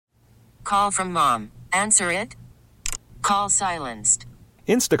call from mom. Answer it. Call silenced.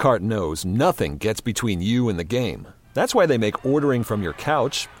 Instacart knows nothing gets between you and the game. That's why they make ordering from your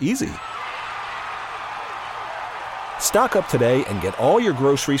couch easy. Stock up today and get all your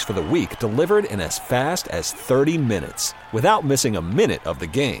groceries for the week delivered in as fast as 30 minutes without missing a minute of the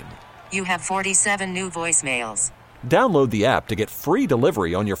game. You have 47 new voicemails. Download the app to get free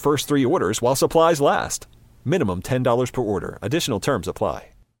delivery on your first 3 orders while supplies last. Minimum $10 per order. Additional terms apply.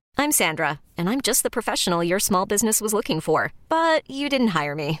 I'm Sandra, and I'm just the professional your small business was looking for. But you didn't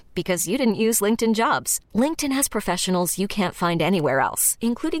hire me because you didn't use LinkedIn Jobs. LinkedIn has professionals you can't find anywhere else,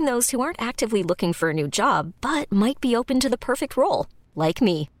 including those who aren't actively looking for a new job, but might be open to the perfect role, like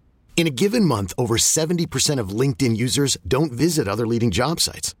me. In a given month, over 70% of LinkedIn users don't visit other leading job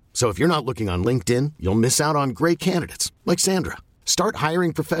sites. So if you're not looking on LinkedIn, you'll miss out on great candidates like Sandra. Start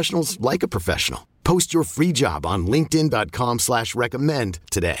hiring professionals like a professional. Post your free job on linkedin.com/recommend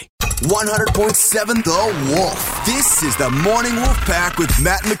today. 100.7 The Wolf. This is the Morning Wolf Pack with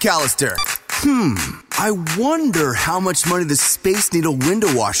Matt McAllister. I wonder how much money the Space Needle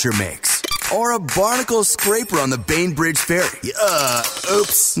window washer makes. Or a barnacle scraper on the Bainbridge Ferry.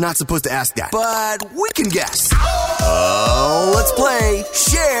 Oops, not supposed to ask that. But we can guess. Let's play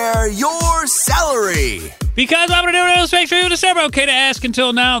Share Your Salary. Because I'm going to do it, make sure you it's never okay to ask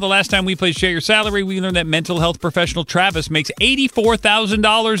until now. The last time we played Share Your Salary, we learned that mental health professional Travis makes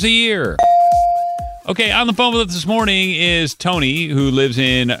 $84,000 a year. Okay, on the phone with us this morning is Tony, who lives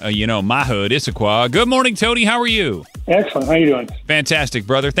in, my hood, Issaquah. Good morning, Tony. How are you? Excellent. How you doing? Fantastic,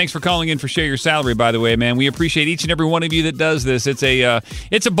 brother. Thanks for calling in for Share Your Salary, by the way, man. We appreciate each and every one of you that does this. It's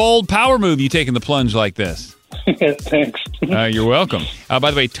a bold power move, you taking the plunge like this. Thanks. You're welcome.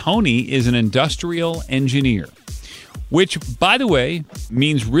 By the way, Tony is an industrial engineer, which, by the way,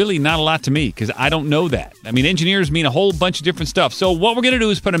 means really not a lot to me because I don't know that. I mean, engineers mean a whole bunch of different stuff. So what we're going to do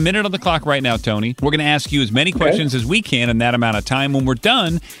is put a minute on the clock right now, Tony. We're going to ask you as many questions as we can in that amount of time. When we're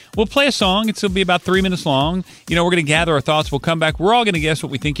done, we'll play a song. It'll be about 3 minutes long. We're going to gather our thoughts. We'll come back. We're all going to guess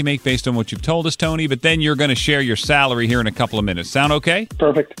what we think you make based on what you've told us, Tony. But then you're going to share your salary here in a couple of minutes. Sound okay?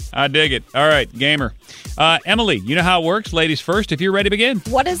 Perfect. I dig it. All right, gamer. Emily, you know how it works. Ladies first. If you're ready, begin.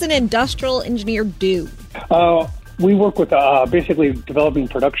 What does an industrial engineer do? We work with basically developing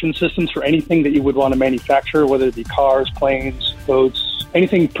production systems for anything that you would want to manufacture, whether it be cars, planes, boats,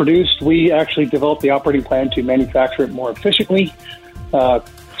 anything produced. We actually develop the operating plan to manufacture it more efficiently,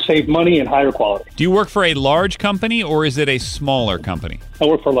 save money, and higher quality. Do you work for a large company or is it a smaller company? I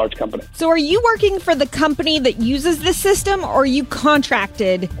work for a large company. So are you working for the company that uses this system, or are you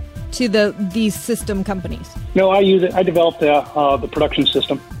contracted to these system companies? No, I use it. I developed the production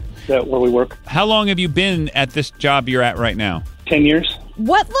system where we work. How long have you been at this job you're at right now? 10 years.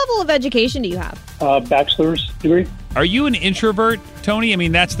 What level of education do you have? Bachelor's degree. Are you an introvert, Tony? I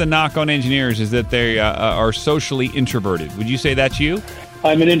mean, that's the knock on engineers, is that they are socially introverted. Would you say that's you?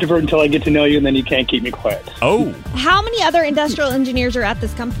 I'm an introvert until I get to know you, and then you can't keep me quiet. Oh. How many other industrial engineers are at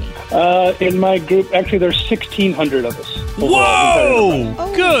this company? In my group, actually, there's 1,600 of us. Whoa!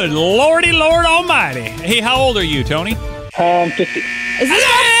 Oh. Good Lordy Lord Almighty. Hey, how old are you, Tony? 50. Is this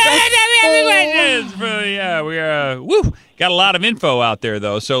Yeah, we are. Woo! Got a lot of info out there,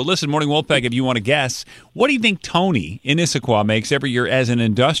 though. So listen, Morning Wolfpack, if you want to guess, what do you think Tony in Issaquah makes every year as an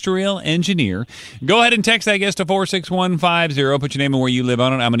industrial engineer? Go ahead and text that guess to 46150. Put your name and where you live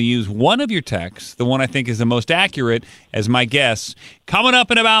on it. I'm going to use one of your texts, the one I think is the most accurate, as my guess. Coming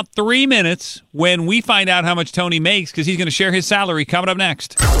up in about 3 minutes when we find out how much Tony makes, because he's going to share his salary. Coming up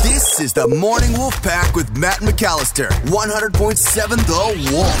next. This is the Morning Wolf Pack with Matt McAllister. 100.7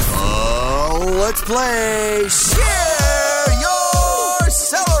 The Wolf. Let's play Share Your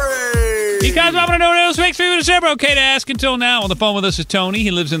Salary. Because I'm going to know what else makes me it's never okay to ask until now. On the phone with us is Tony.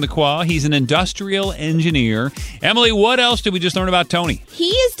 He lives in the Quah. He's an industrial engineer. Emily, what else did we just learn about Tony? He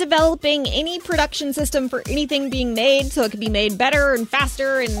is developing any production system for anything being made, so it can be made better and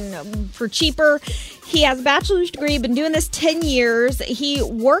faster and for cheaper. He has a bachelor's degree, been doing this 10 years. He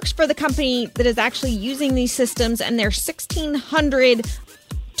works for the company that is actually using these systems, and there's 1,600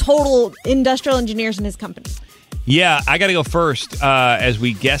 total industrial engineers in his company. Yeah, I got to go first as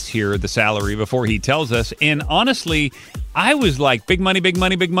we guess here the salary before he tells us. And honestly, I was like, big money, big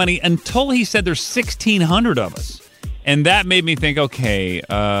money, big money, until he said there's 1,600 of us. And that made me think, okay,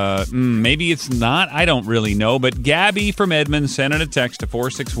 maybe it's not. I don't really know. But Gabby from Edmond sent in a text to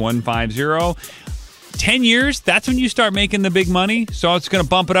 46150. 10 years, that's when you start making the big money. So it's going to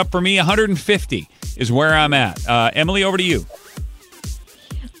bump it up for me. 150 is where I'm at. Emily, over to you.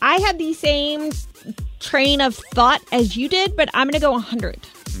 I had the same train of thought as you did, but I'm going to go 100.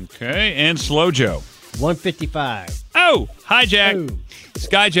 Okay, and Slow Joe. 155. Oh, hi, Jack. Oh.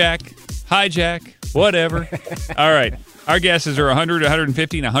 Skyjack. hijack, whatever. All right. Our guesses are 100,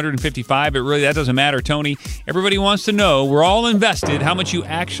 150, and 155, but really that doesn't matter, Tony. Everybody wants to know, we're all invested, how much you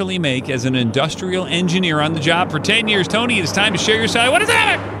actually make as an industrial engineer on the job for 10 years. Tony, it's time to share your salary. What is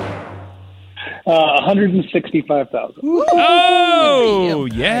that? $165,000. Oh,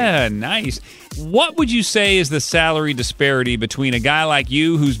 yeah, nice. What would you say is the salary disparity between a guy like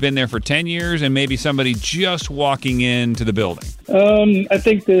you who's been there for 10 years and maybe somebody just walking into the building? I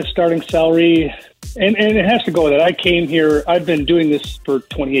think the starting salary, and it has to go with it. I came here, I've been doing this for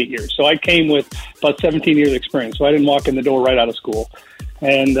 28 years. So I came with about 17 years experience. So I didn't walk in the door right out of school.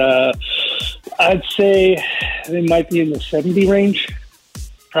 And I'd say it might be in the 70 range,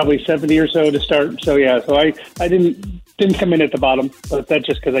 probably 70 or so to start. So, yeah, so I didn't come in at the bottom, but that's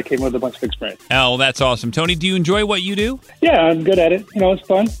just because I came with a bunch of experience. Oh, that's awesome. Tony, do you enjoy what you do? Yeah, I'm good at it. It's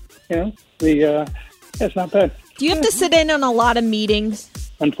fun. It's not bad. Do you have to sit in on a lot of meetings?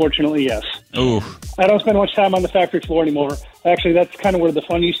 Unfortunately, yes. Ooh. I don't spend much time on the factory floor anymore. Actually, that's kind of where the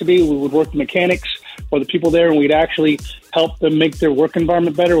fun used to be. We would work with mechanics or the people there, and we'd actually help them make their work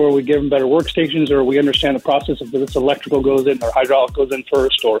environment better, or we give them better workstations, or we understand the process of this electrical goes in or hydraulic goes in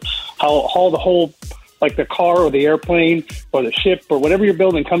first, or how the whole, like the car or the airplane or the ship or whatever you're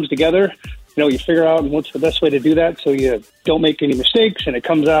building comes together. You figure out what's the best way to do that so you don't make any mistakes and it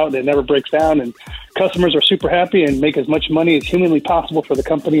comes out and it never breaks down, and customers are super happy and make as much money as humanly possible for the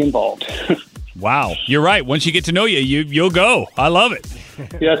company involved. Wow. You're right. Once you get to know you'll go. I love it.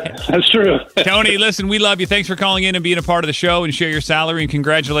 Yes, that's true. Tony, listen, we love you. Thanks for calling in and being a part of the show and share your salary, and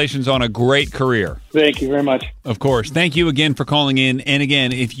congratulations on a great career. Thank you very much. Of course. Thank you again for calling in. And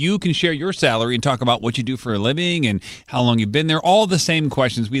again, if you can share your salary and talk about what you do for a living and how long you've been there, all the same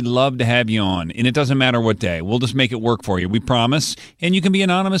questions, we'd love to have you on. And it doesn't matter what day. We'll just make it work for you. We promise. And you can be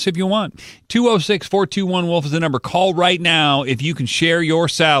anonymous if you want. 206-421-WOLF is the number. Call right now if you can share your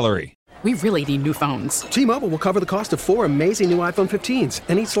salary. We really need new phones. T-Mobile will cover the cost of 4 amazing new iPhone 15s,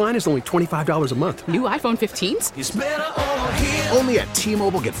 and each line is only $25 a month. New iPhone 15s? It's better over here. Only at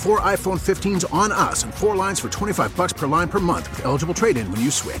T-Mobile, get 4 iPhone 15s on us and 4 lines for $25 per line per month with eligible trade-in when you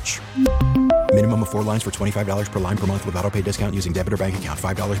switch. Minimum of 4 lines for $25 per line per month with autopay discount using debit or bank account.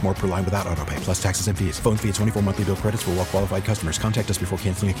 $5 more per line without autopay, plus taxes and fees. Phone fee at 24 monthly bill credits for well-qualified customers. Contact us before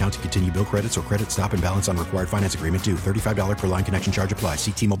canceling account to continue bill credits or credit stop and balance on required finance agreement due. $35 per line connection charge applies.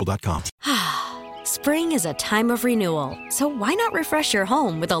 See T-Mobile.com. Spring is a time of renewal, so why not refresh your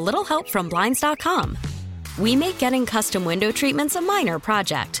home with a little help from Blinds.com? We make getting custom window treatments a minor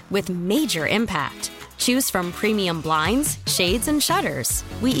project with major impact. Choose from premium blinds, shades, and shutters.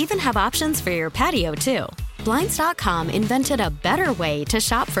 We even have options for your patio, too. Blinds.com invented a better way to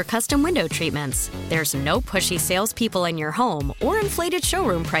shop for custom window treatments. There's no pushy salespeople in your home or inflated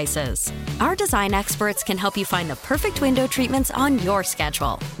showroom prices. Our design experts can help you find the perfect window treatments on your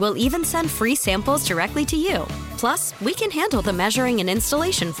schedule. We'll even send free samples directly to you. Plus, we can handle the measuring and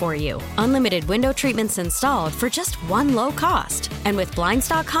installation for you. Unlimited window treatments installed for just one low cost. And with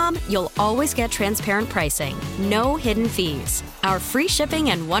Blinds.com, you'll always get transparent pricing. No hidden fees. Our free shipping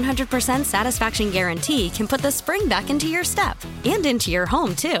and 100% satisfaction guarantee can put the spring back into your step and into your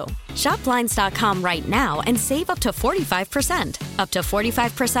home, too. Shop Blinds.com right now and save up to 45%. Up to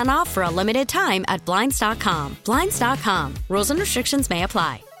 45% off for a limited time at Blinds.com. Blinds.com. Rules and restrictions may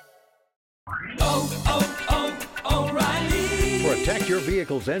apply. Protect your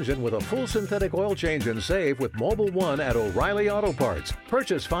vehicle's engine with a full synthetic oil change and save with Mobil 1 at O'Reilly Auto Parts.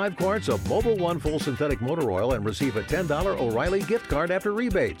 Purchase 5 quarts of Mobil 1 full synthetic motor oil and receive a $10 O'Reilly gift card after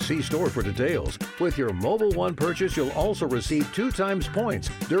rebate. See store for details. With your Mobil 1 purchase, you'll also receive 2 times points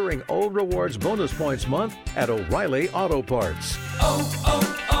during O Rewards Bonus Points Month at O'Reilly Auto Parts.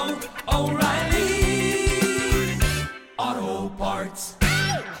 O'Reilly.